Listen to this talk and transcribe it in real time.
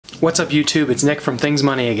What's up YouTube? It's Nick from Things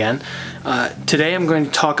Money again. Today I'm going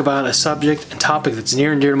to talk about a subject and topic that's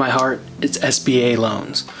near and dear to my heart. It's SBA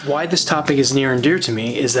loans. Why this topic is near and dear to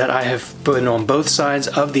me is that I have been on both sides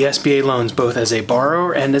of the SBA loans, both as a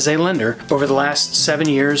borrower and as a lender. Over the last 7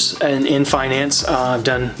 years in finance, I've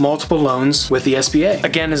done multiple loans with the SBA.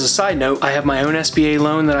 Again, as a side note, I have my own SBA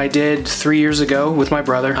loan that I did 3 years ago with my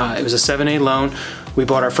brother. It was a 7(a) loan. We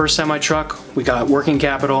bought our first semi-truck, we got working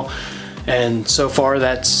capital, and so far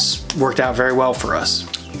that's worked out very well for us.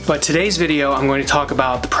 But today's video, I'm going to talk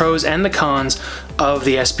about the pros and the cons of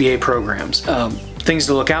the SBA programs. Things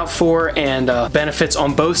to look out for and benefits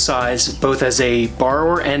on both sides, both as a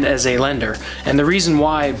borrower and as a lender, and the reason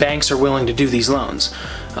why banks are willing to do these loans.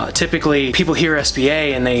 Typically, people hear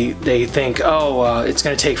SBA and they think, oh, it's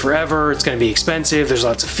going to take forever, it's going to be expensive, there's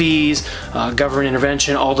lots of fees, government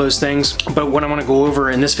intervention, all those things. But what I want to go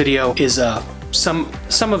over in this video is some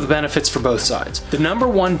of the benefits for both sides. The number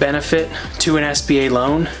one benefit to an SBA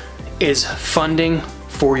loan is funding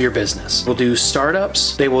for your business. We'll do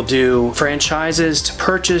startups, they will do franchises to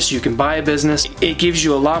purchase, you can buy a business. It gives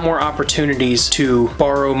you a lot more opportunities to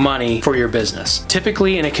borrow money for your business.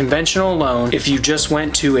 Typically in a conventional loan, if you just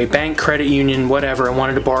went to a bank, credit union, whatever, and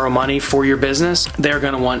wanted to borrow money for your business, they're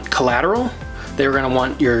gonna want collateral. They're going to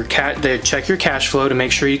want they check your cash flow to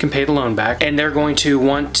make sure you can pay the loan back, and they're going to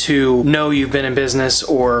want to know you've been in business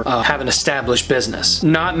or have an established business.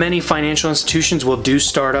 Not many financial institutions will do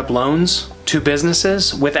startup loans to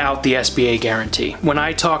businesses without the SBA guarantee. When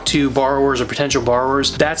I talk to borrowers or potential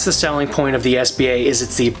borrowers, that's the selling point of the SBA,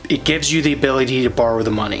 is it gives you the ability to borrow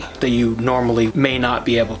the money that you normally may not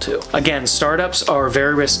be able to. Again, startups are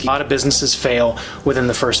very risky. A lot of businesses fail within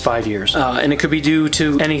the first 5 years, and it could be due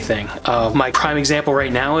to anything. My prime example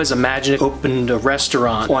right now is, imagine if opened a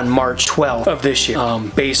restaurant on March 12th of this year.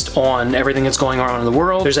 Based on everything that's going on in the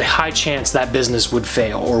world, there's a high chance that business would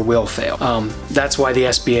fail or will fail. That's why the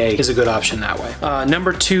SBA is a good option that way.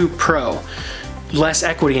 Number two pro, less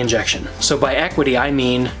equity injection. So by equity, I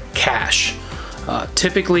mean cash.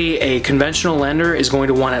 Typically, a conventional lender is going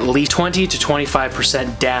to want at least 20 to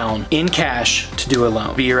 25% down in cash to do a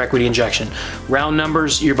loan, be your equity injection. Round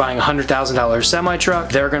numbers, you're buying a $100,000 semi-truck,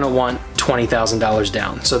 they're going to want $20,000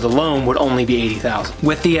 down. So the loan would only be $80,000.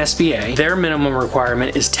 With the SBA, their minimum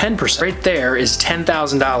requirement is 10%. Right there is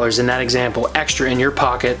 $10,000 in that example extra in your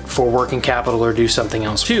pocket for working capital or do something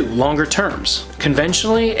else. Two, longer terms.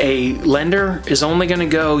 Conventionally, a lender is only going to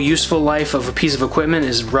go, useful life of a piece of equipment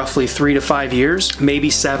is roughly 3 to 5 years,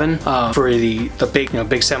 maybe 7 for the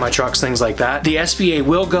big semi-trucks, things like that. The SBA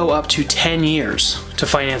will go up to 10 years to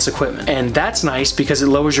finance equipment, and that's nice because it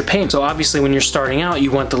lowers your payment. So obviously when you're starting out,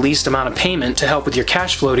 you want the least amount of payment to help with your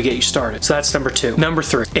cash flow to get you started. So that's number two. Number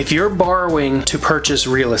three, if you're borrowing to purchase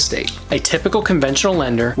real estate, a typical conventional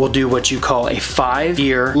lender will do what you call a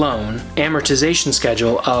 5-year loan amortization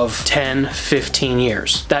schedule of 10, 15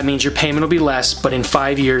 years. That means your payment will be less, but in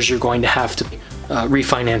 5 years you're going to have to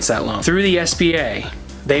refinance that loan. Through the SBA,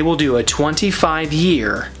 they will do a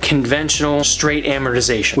 25-year conventional straight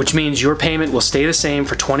amortization, which means your payment will stay the same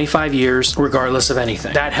for 25 years regardless of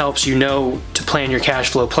anything. That helps you know to plan your cash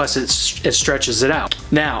flow, plus it stretches it out.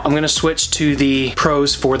 Now, I'm going to switch to the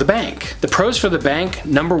pros for the bank. The pros for the bank,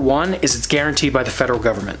 number one, is it's guaranteed by the federal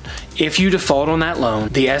government. If you default on that loan,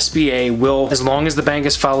 the SBA will, as long as the bank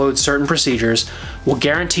has followed certain procedures, will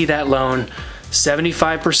guarantee that loan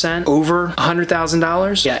 75% over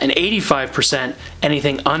 $100,000, yeah, and 85%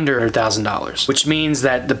 anything under $100,000, which means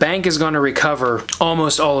that the bank is going to recover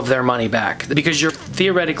almost all of their money back, because you're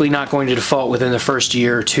theoretically not going to default within the first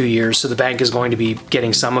year or 2 years, so the bank is going to be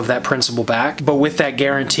getting some of that principal back. But with that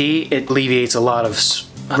guarantee, it alleviates a lot of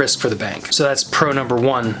risk for the bank. So that's pro number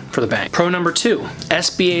one for the bank. Pro number two,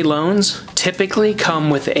 SBA loans typically come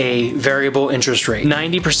with a variable interest rate.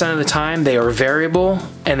 90% of the time they are variable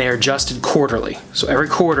and they are adjusted quarterly. So every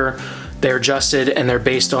quarter they're adjusted and they're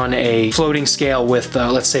based on a floating scale with,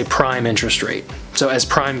 let's say, prime interest rate. So as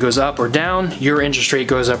prime goes up or down, your interest rate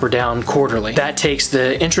goes up or down quarterly. That takes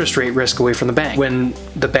the interest rate risk away from the bank. When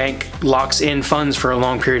the bank locks in funds for a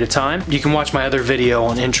long period of time, you can watch my other video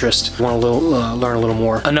on interest if you want to learn a little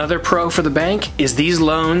more. Another pro for the bank is these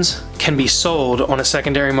loans can be sold on a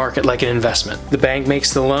secondary market like an investment. The bank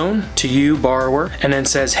makes the loan to you, borrower, and then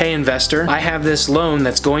says, hey investor, I have this loan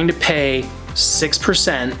that's going to pay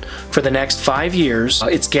 6% for the next 5 years.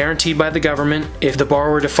 It's guaranteed by the government. If the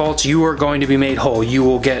borrower defaults, you are going to be made whole. You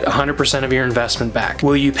will get 100% of your investment back.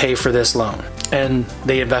 Will you pay for this loan? And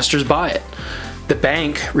the investors buy it. The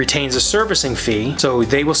bank retains a servicing fee, so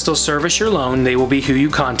they will still service your loan. They will be who you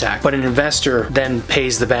contact, but an investor then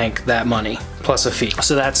pays the bank that money plus a fee.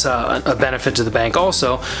 So that's a benefit to the bank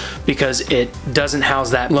also, because it doesn't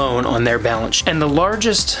house that loan on their balance sheet. And the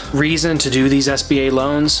largest reason to do these SBA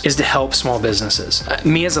loans is to help small businesses.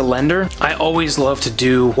 Me as a lender, I always love to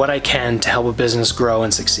do what I can to help a business grow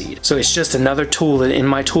and succeed. So it's just another tool in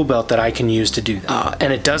my tool belt that I can use to do that.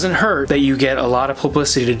 And it doesn't hurt that you get a lot of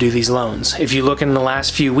publicity to do these loans. If you look in the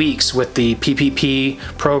last few weeks with the PPP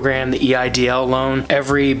program, the EIDL loan,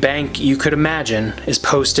 every bank you could imagine is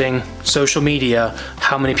posting social media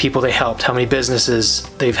how many people they helped, how many businesses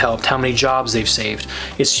they've helped, how many jobs they've saved.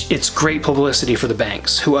 It's great publicity for the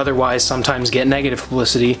banks, who otherwise sometimes get negative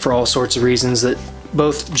publicity for all sorts of reasons that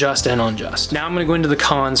both just and unjust. Now I'm going to go into the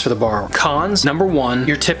cons for the borrower. Cons, number one,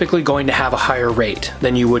 you're typically going to have a higher rate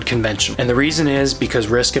than you would conventional. And the reason is because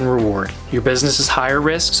risk and reward. Your business is higher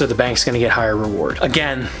risk, so the bank's going to get higher reward.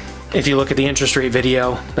 Again, if you look at the interest rate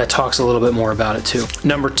video, that talks a little bit more about it too.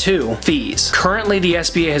 Number two, fees. Currently, the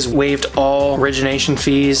SBA has waived all origination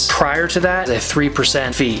fees. Prior to that, a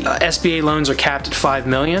 3% fee. SBA loans are capped at $5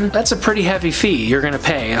 million. That's a pretty heavy fee. You're gonna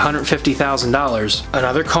pay $150,000.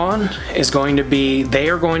 Another con is going to be they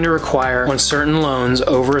are going to require on certain loans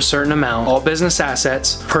over a certain amount, all business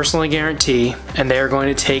assets, personally guarantee, and they are going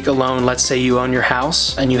to take a loan. Let's say you own your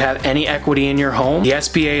house and you have any equity in your home. The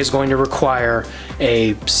SBA is going to require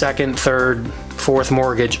a second, third, fourth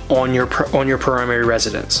mortgage on your primary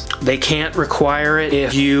residence. They can't require it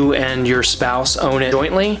if you and your spouse own it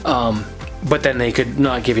jointly, but then they could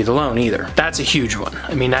not give you the loan either. That's a huge one.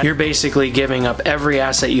 I mean, you're basically giving up every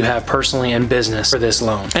asset you have personally and business for this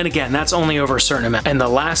loan. And again, that's only over a certain amount. And the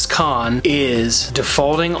last con is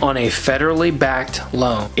defaulting on a federally backed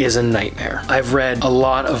loan is a nightmare. I've read a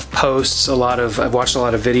lot of posts, I've watched a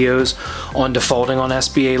lot of videos on defaulting on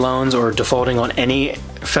SBA loans or defaulting on any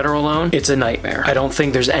federal loan. It's a nightmare. I don't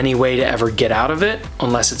think there's any way to ever get out of it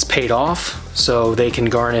unless it's paid off. So they can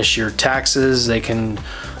garnish your taxes, they can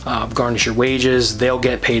garnish your wages, they'll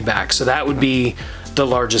get paid back. So that would be the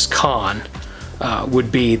largest con,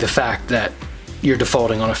 would be the fact that you're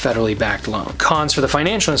defaulting on a federally backed loan. Cons for the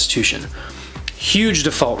financial institution, huge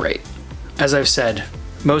default rate. As I've said,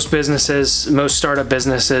 most startup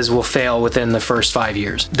businesses will fail within the first 5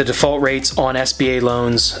 years. The default rates on SBA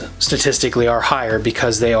loans statistically are higher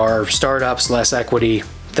because they are startups, less equity,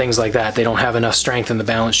 things like that. They don't have enough strength in the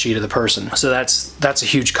balance sheet of the person. So that's a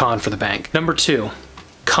huge con for the bank. Number two,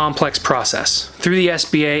 complex process. Through the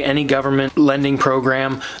SBA, any government lending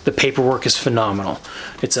program, the paperwork is phenomenal.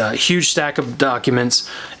 It's a huge stack of documents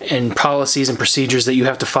and policies and procedures that you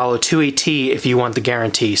have to follow to a T if you want the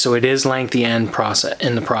guarantee. So it is lengthy in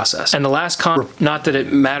the process. And the last con, not that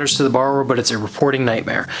it matters to the borrower, but it's a reporting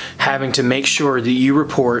nightmare. Having to make sure that you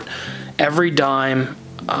report every dime,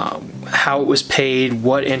 how it was paid,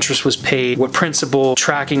 what interest was paid, what principal,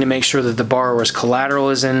 tracking to make sure that the borrower's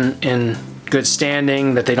collateral is in good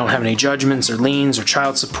standing, that they don't have any judgments or liens or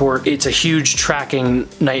child support. It's a huge tracking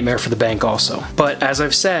nightmare for the bank also. But as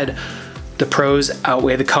I've said, the pros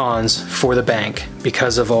outweigh the cons for the bank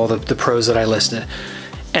because of all the pros that I listed.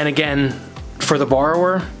 And again, for the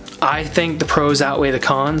borrower, I think the pros outweigh the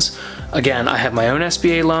cons. Again, I have my own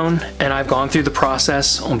SBA loan and I've gone through the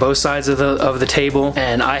process on both sides of the table,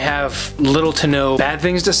 and I have little to no bad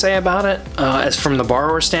things to say about it as from the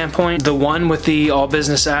borrower standpoint. The one with the all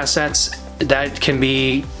business assets, that can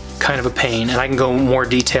be kind of a pain, and I can go in more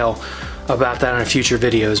detail about that in future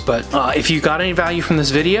videos. But if you got any value from this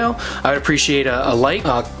video, I would appreciate a like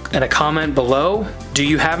and a comment below. Do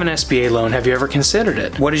you have an SBA loan? Have you ever considered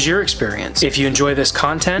it? What is your experience? If you enjoy this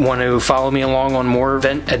content, want to follow me along on more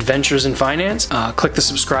adventures in finance, click the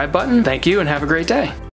subscribe button. Thank you and have a great day.